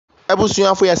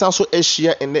Ebusuafo yasa so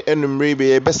ehia ene enumre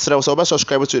be besrew so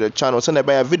subscribe to the channel so na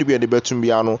buy video bi e de betum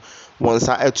bia no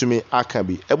wonsa etumi aka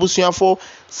bi. Ebusuafo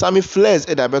Sammy Flex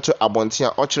e da beto abonte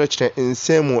a o kyerɛkyerɛ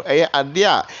nsɛm eye ade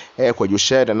a Kwadwo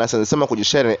Sheldon na nsɛm Kwadwo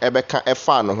Sheldon e beka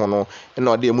efa no ho no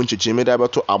na ode mu nkyekye da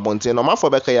beto abonte no mafo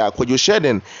beka ya Kwadwo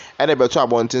Sheldon e da beto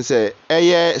abonte se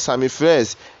eye Sammy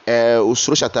Flex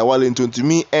usuro Shatta Wale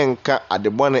ntontumi enka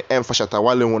adebone emfa Shatta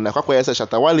Wale ho na kwakwa yesa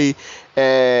Shatta Wale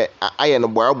aye no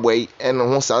boaboy eno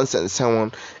ho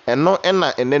sansensen eno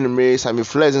na enenumre Sammy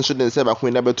Flex nso de nse ba ko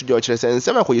na beto de o kyerɛ se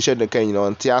nsɛm Kwadwo Sheldon kan nyina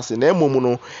on tiase na emomu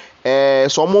no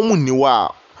so omo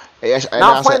niwa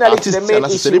now finally to the main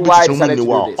issue why I decided to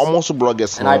do this. Almost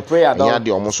bloggers and I pray I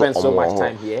don't spend so much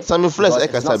time here. Sammy Flex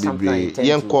ekasa bibre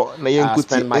yenko na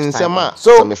yenkuti nsema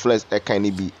so Sammy Flex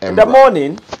ekani bi in the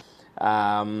morning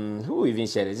who even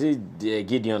shared it? Is it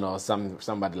Gideon or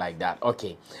somebody like that?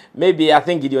 Okay, maybe I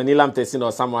think Gideon Nilam Tessin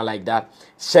or someone like that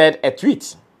shared a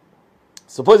tweet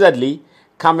supposedly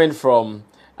coming from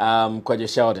Kwadwo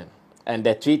Sheldon, and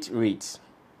the tweet reads,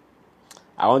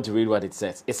 I want to read what it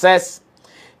says. It says,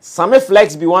 Sammy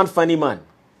Flex be one funny man.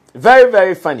 Very,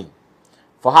 very funny.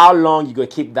 For how long you go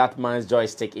keep that man's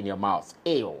joystick in your mouth?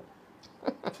 Ew.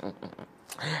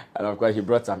 And of course, he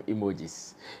brought some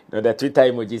emojis. You know, the Twitter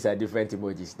emojis are different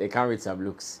emojis. They come with some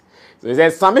looks. So it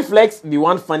says, Sammy Flex be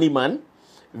one funny man.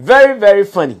 Very, very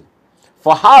funny.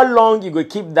 For how long you go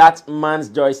keep that man's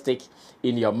joystick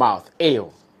in your mouth?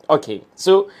 Ew. Okay,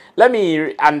 so let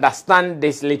me understand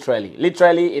this literally.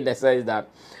 Literally in the sense that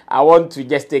I want to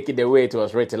just take it the way it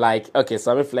was written. Like, okay,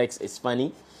 Sammy Flex is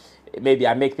funny. Maybe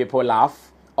I make people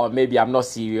laugh. Or maybe I'm not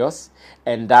serious.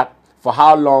 And that, for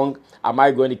how long am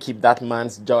I going to keep that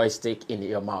man's joystick in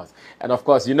your mouth? And of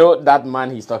course, you know that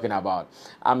man he's talking about.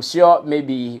 I'm sure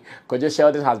maybe Kwadwo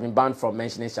Sheldon has been banned from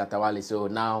mentioning Shatta Wale. So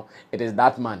now it is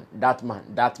that man, that man,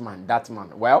 that man, that man.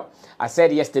 Well, I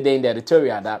said yesterday in the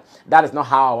editorial that that is not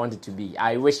how I want it to be.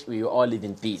 I wish we all live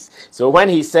in peace. So when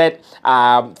he said,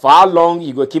 for how long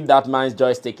you go keep that man's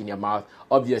joystick in your mouth,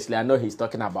 obviously I know he's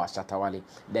talking about Shatta Wale.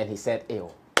 Then he said, ew.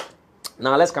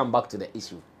 Now let's come back to the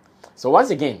issue. So once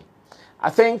again, I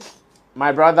think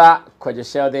my brother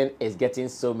Kwadwo Sheldon is getting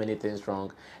so many things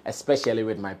wrong, especially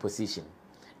with my position.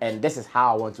 And this is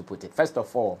how I want to put it. First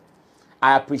of all,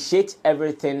 I appreciate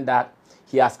everything that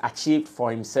he has achieved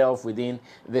for himself within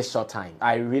this short time.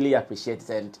 I really appreciate it.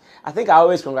 And I think I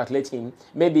always congratulate him.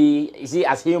 Maybe, you see,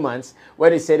 as humans,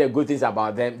 when they say the good things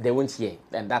about them, they won't hear.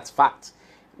 And that's fact.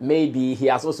 Maybe he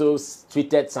has also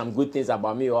tweeted some good things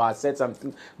about me, or has said some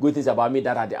good things about me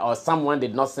that or someone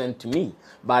did not send to me.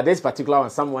 But this particular one,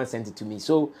 someone sent it to me.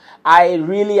 So I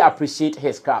really appreciate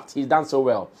his craft. He's done so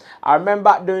well. I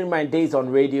remember during my days on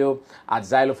radio at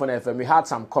Xylophone FM, we had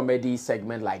some comedy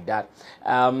segment like that.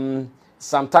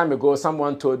 Some time ago,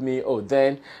 someone told me, oh,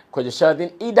 then Kwadwo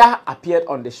Sheldon either appeared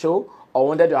on the show or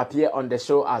wanted to appear on the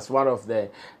show as one of the,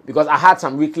 because I had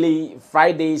some weekly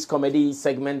Fridays comedy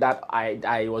segment that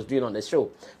I was doing on the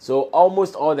show. So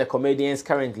almost all the comedians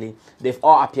currently, they've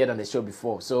all appeared on the show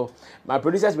before. So my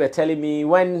producers were telling me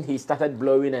when he started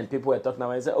blowing and people were talking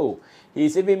about it, I said, oh,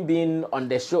 he's even been on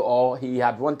the show, or he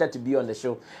had wanted to be on the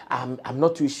show. I'm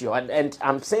not too sure. And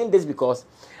I'm saying this because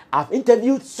I've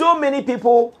interviewed so many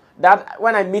people that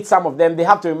when I meet some of them, they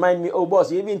have to remind me, oh,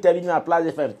 boss, you even interviewed me at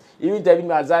Plaza FM, you even interviewed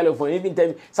me at Xylophone, you even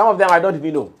interviewed... Some of them I don't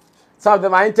even know. Some of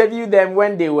them I interviewed them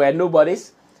when they were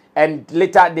nobodies, and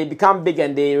later they become big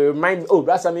and they remind me, oh,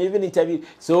 Brother Sammy, you even interviewed...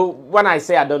 So when I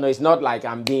say I don't know, it's not like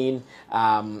I'm being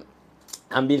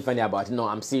funny about it. No,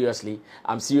 I'm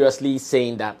seriously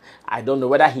saying that I don't know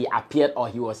whether he appeared or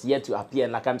he was yet to appear.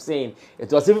 And like I'm saying,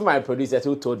 it was even my producers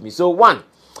who told me. So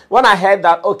when I heard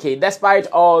that, okay, despite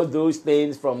all those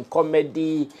things from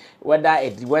comedy, whether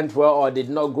it went well or did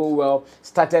not go well,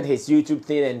 started his YouTube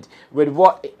thing, and with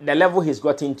what the level he's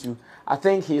got into, I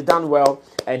think he's done well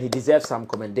and he deserves some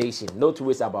commendation. No two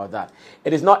ways about that.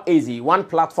 It is not easy. One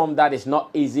platform that is not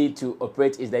easy to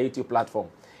operate is the YouTube platform.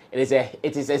 It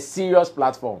is a serious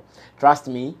platform. Trust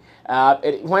me.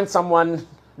 When someone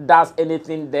does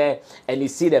anything there and you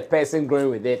see the person growing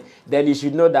with it, then you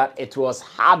should know that it was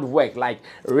hard work, like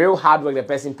real hard work the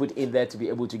person put in there to be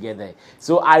able to get there.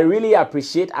 So I really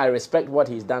appreciate, I respect what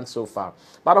he's done so far.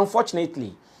 But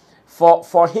unfortunately,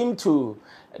 for him to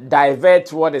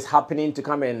divert what is happening to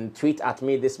come and tweet at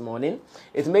me this morning,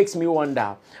 it makes me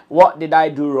wonder, what did I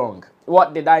do wrong?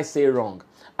 What did I say wrong?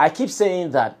 I keep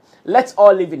saying that let's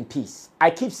all live in peace. I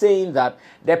keep saying that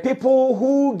the people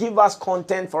who give us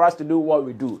content for us to do what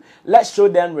we do, let's show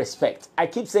them respect. I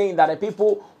keep saying that the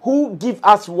people who give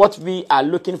us what we are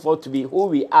looking for to be who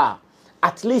we are,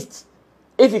 at least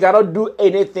if you cannot do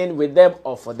anything with them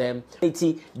or for them, it's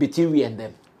between we and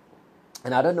them.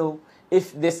 And I don't know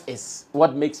if this is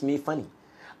what makes me funny.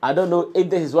 I don't know if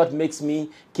this is what makes me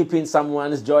keeping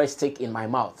someone's joystick in my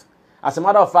mouth. As a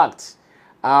matter of fact,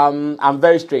 I'm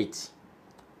very straight.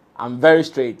 I'm very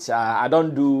straight. I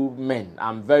don't do men.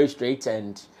 I'm very straight,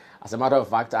 and as a matter of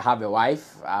fact, I have a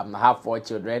wife. I have 4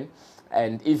 children,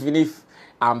 and even if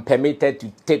I'm permitted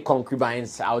to take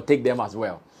concubines, I'll take them as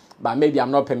well. But maybe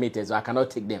I'm not permitted, so I cannot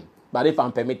take them. But if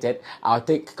I'm permitted, I'll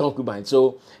take concubines.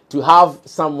 So to have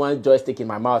someone's joystick in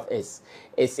my mouth is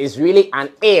really an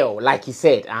ill, like he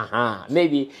said.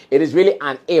 Maybe it is really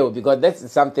an ill because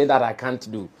that's something that I can't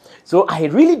do. So I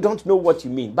really don't know what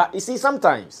you mean. But you see,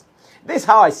 sometimes this is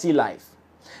how I see life.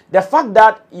 The fact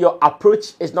that your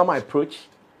approach is not my approach,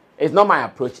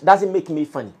 doesn't make me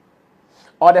funny.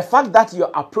 Or the fact that your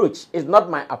approach is not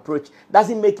my approach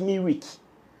doesn't make me weak.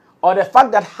 Or the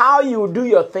fact that how you do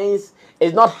your things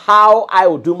is not how I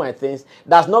will do my things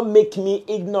does not make me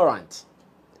ignorant.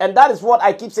 And that is what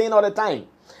I keep saying all the time.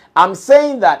 I'm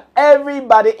saying that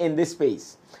everybody in this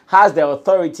space has the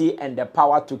authority and the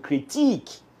power to critique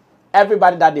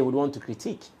everybody that they would want to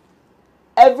critique.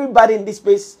 Everybody in this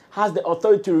space has the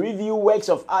authority to review works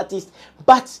of artists,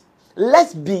 but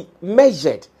let's be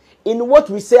measured in what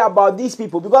we say about these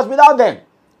people, because without them,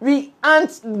 we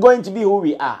aren't going to be who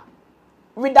we are.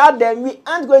 Without them, we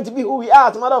aren't going to be who we are,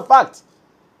 as a matter of fact.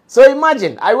 So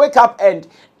imagine, I wake up and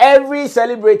every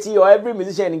celebrity or every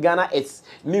musician in Ghana is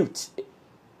mute.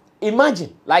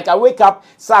 Imagine, like I wake up,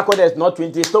 Sarkodie is not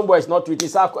 20, Stonebwoy is not 20,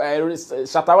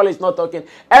 Shatta is not talking.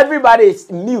 Everybody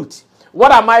is mute.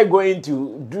 What am I going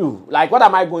to do? Like, what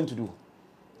am I going to do?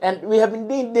 And we have been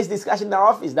doing this discussion in our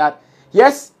office that,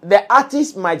 yes, the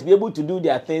artists might be able to do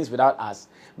their things without us.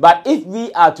 But if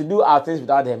we are to do our things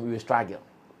without them, we will struggle.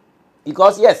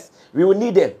 Because, yes, we will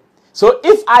need them. So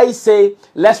if I say,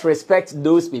 let's respect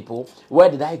those people, where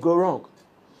did I go wrong?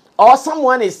 Or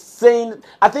someone is saying,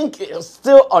 I think it's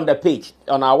still on the page,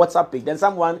 on our WhatsApp page, then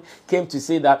someone came to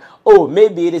say that, oh,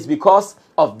 maybe it is because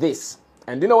of this.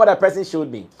 And do you know what that person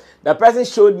showed me? The person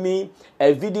showed me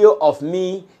a video of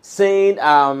me saying,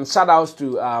 shout outs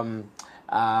to,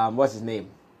 what's his name?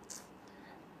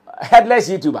 Headless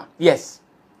YouTuber. Yes.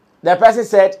 The person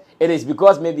said, it is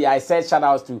because maybe I said shout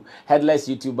outs to Headless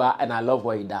YouTuber and I love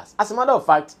what he does. As a matter of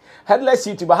fact, Headless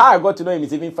YouTuber, how I got to know him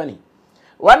is even funny.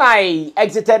 When I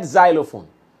exited Xylophone,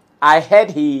 I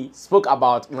heard he spoke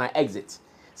about my exit.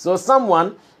 So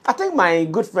someone, I think my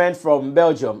good friend from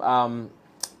Belgium,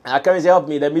 I can't help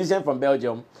me, the musician from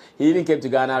Belgium, he even came to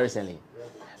Ghana recently.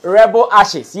 Rebel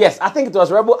Ashes. Yes, I think it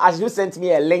was Rebel Ashes who sent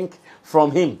me a link from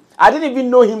him. I didn't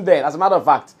even know him then, as a matter of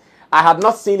fact. I had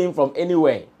not seen him from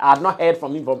anywhere. I had not heard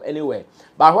from him from anywhere.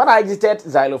 But when I exited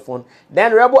Xylophone,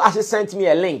 then Rebel Ashes sent me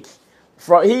a link.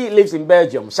 He lives in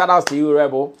Belgium. Shout out to you,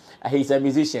 Rebel. He's a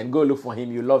musician. Go look for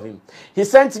him. You love him. He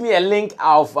sent me a link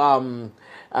of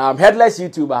Headless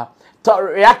YouTuber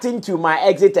reacting to my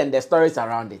exit and the stories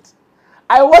around it.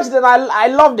 I watched it. I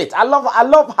loved it. I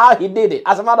love how he did it.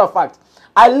 As a matter of fact,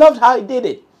 I loved how he did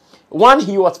it. One,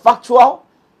 he was factual.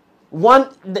 One,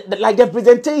 like the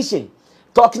presentation.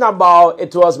 Talking about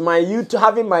it was my YouTube,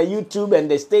 having my YouTube and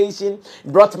the station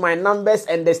brought my numbers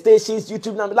and the station's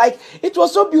YouTube number. Like, it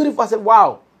was so beautiful. I said,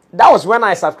 wow. That was when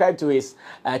I subscribed to his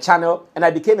channel and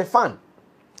I became a fan.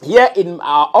 Here in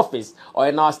our office or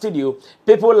in our studio,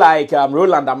 people like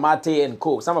Roland Amate and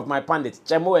co, some of my pundits,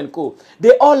 Chemo and co,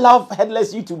 they all love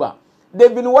Headless YouTuber.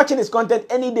 They've been watching his content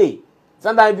any day.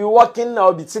 Sometimes I'll be walking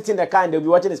or be sitting in the car and they'll be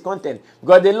watching his content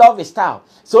because they love his style.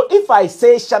 So if I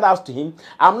say shout outs to him,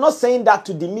 I'm not saying that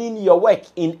to demean your work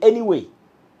in any way.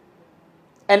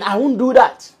 And I won't do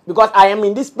that because I am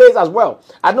in this space as well.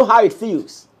 I know how it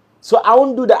feels. So I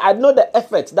won't do that. I know the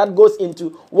effort that goes into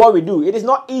what we do. It is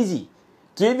not easy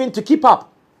to keep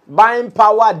up. Buying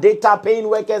power, data, paying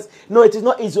workers. No, it is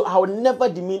not easy. So I will never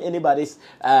demean anybody's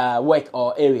work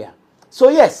or area. So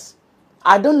yes,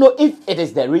 I don't know if it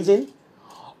is the reason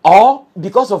or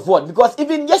because of what. Because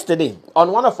even yesterday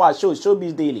on one of our shows,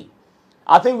 Showbiz Daily,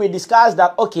 I think we discussed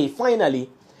that, okay, finally,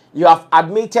 you have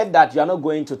admitted that you are not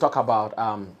going to talk about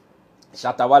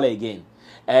Shatta Wale again.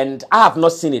 And I have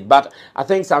not seen it, but I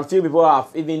think some few people have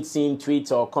even seen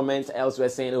tweets or comments elsewhere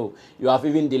saying, oh, you have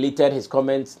even deleted his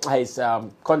comments, his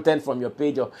content from your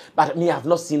page. But me, I have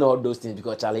not seen all those things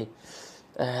because, Charlie,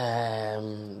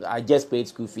 I just paid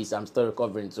school fees. I'm still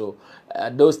recovering. So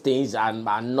those things are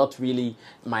not really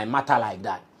my matter like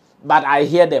that. But I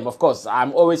hear them, of course.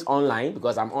 I'm always online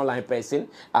because I'm an online person.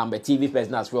 I'm a TV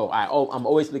person as well. I'm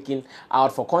always looking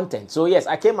out for content. So yes,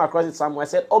 I came across it somewhere. I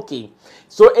said, okay,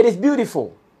 so it is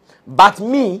beautiful But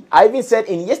me, I even said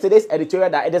in yesterday's editorial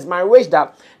that it is my wish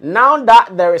that now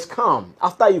that there is calm,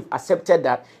 after you've accepted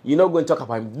that you're not going to talk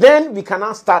about him, then we can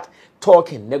now start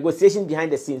talking, negotiation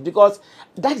behind the scenes, because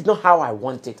that is not how I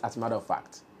want it, as a matter of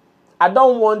fact. I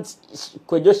don't want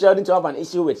Kwadwo Sheldon to have an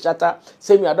issue with Shatta.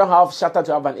 Same way, I don't have Shatta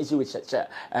to have an issue with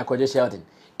Kwadwo Sheldon.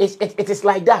 It is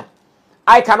like that.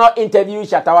 I cannot interview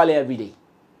Shatta Wale every day.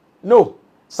 No.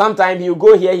 Sometimes you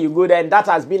go here, you go there, and that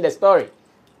has been the story.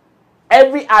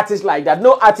 Every artist like that.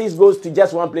 No artist goes to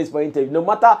just one place for interview. No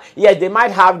matter, yes, they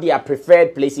might have their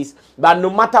preferred places, but no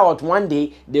matter what, one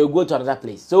day they will go to another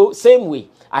place. So same way,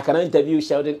 I cannot interview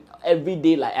Sheldon every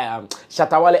day, like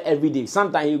Shatta Wale every day.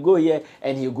 Sometimes you go here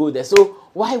and you go there. So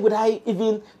why would I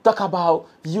even talk about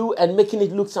you and making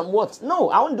it look somewhat? No,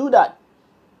 I won't do that.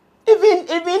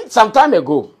 Even some time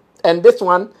ago, and this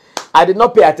one, I did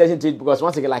not pay attention to it because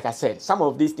once again, like I said, some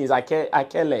of these things I care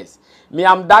less. Me,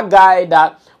 I'm that guy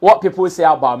that what people say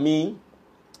about me,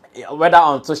 whether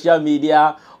on social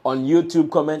media, on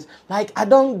YouTube comments, like I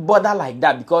don't bother like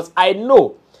that because I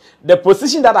know the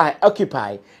position that I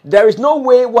occupy, there is no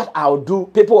way what I'll do,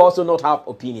 people also not have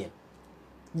opinion.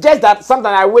 Just that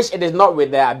sometimes I wish it is not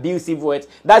with the abusive words.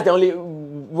 That's the only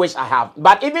wish I have.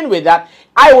 But even with that,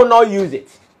 I will not use it.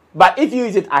 But if you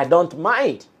use it, I don't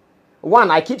mind.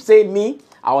 One, I keep saying me,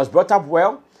 I was brought up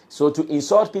well, so to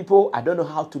insult people, I don't know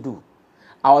how to do.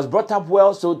 I was brought up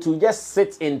well, so to just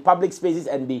sit in public spaces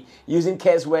and be using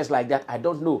curse words like that, I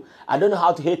don't know. I don't know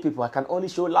how to hate people. I can only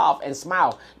show love and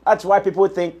smile. That's why people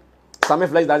think Sammy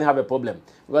Flex doesn't have a problem,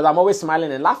 because I'm always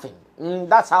smiling and laughing.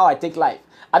 That's how I take life.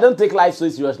 I don't take life so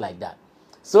serious like that.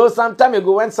 So some time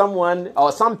ago when someone,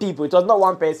 or some people, it was not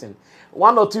one person,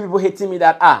 one or two people hitting me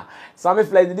that, Sammy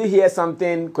Flex, did you hear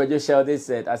something Kwadwo Sheldon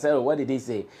said? I said, oh, what did he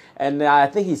say? And I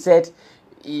think he said,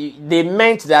 they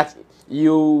meant that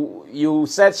you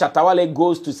said Shatta Wale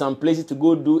goes to some places to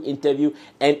go do interview,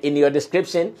 and in your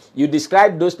description, you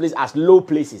described those places as low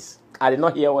places. I did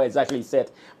not hear what exactly he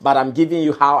said, but I'm giving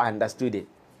you how I understood it.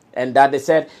 And that they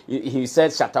said, he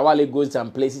said Shatta Wale goes to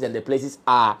some places and the places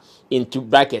are into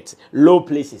brackets, low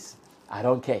places. I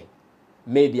don't care.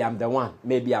 Maybe I'm the one,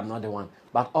 maybe I'm not the one.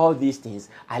 But all these things,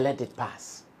 I let it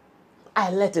pass.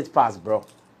 I let it pass, bro.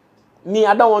 Me,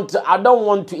 I don't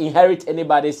want to inherit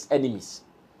anybody's enemies.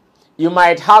 You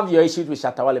might have your issues with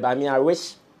Shatta Wale, but I mean, I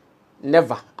wish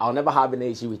I'll never have an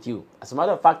issue with you. As a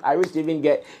matter of fact, I wish to even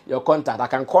get your contact. I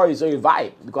can call you so you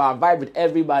vibe, because I vibe with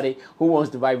everybody who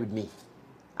wants to vibe with me.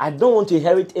 I don't want to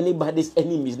inherit anybody's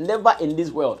enemies. Never in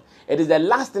this world. It is the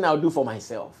last thing I'll do for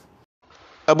myself.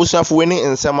 Abusuafo weni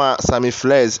nsema Sammy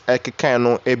Flex ekekan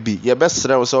no ebi ye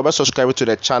besre wo so be subscribe to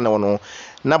the channel no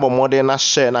na bo modern na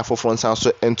share na foforo nsan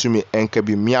so entumi enka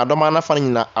bi mi adoma na fa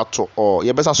nyina ato o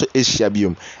ye besa so ehia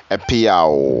biom epia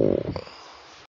o.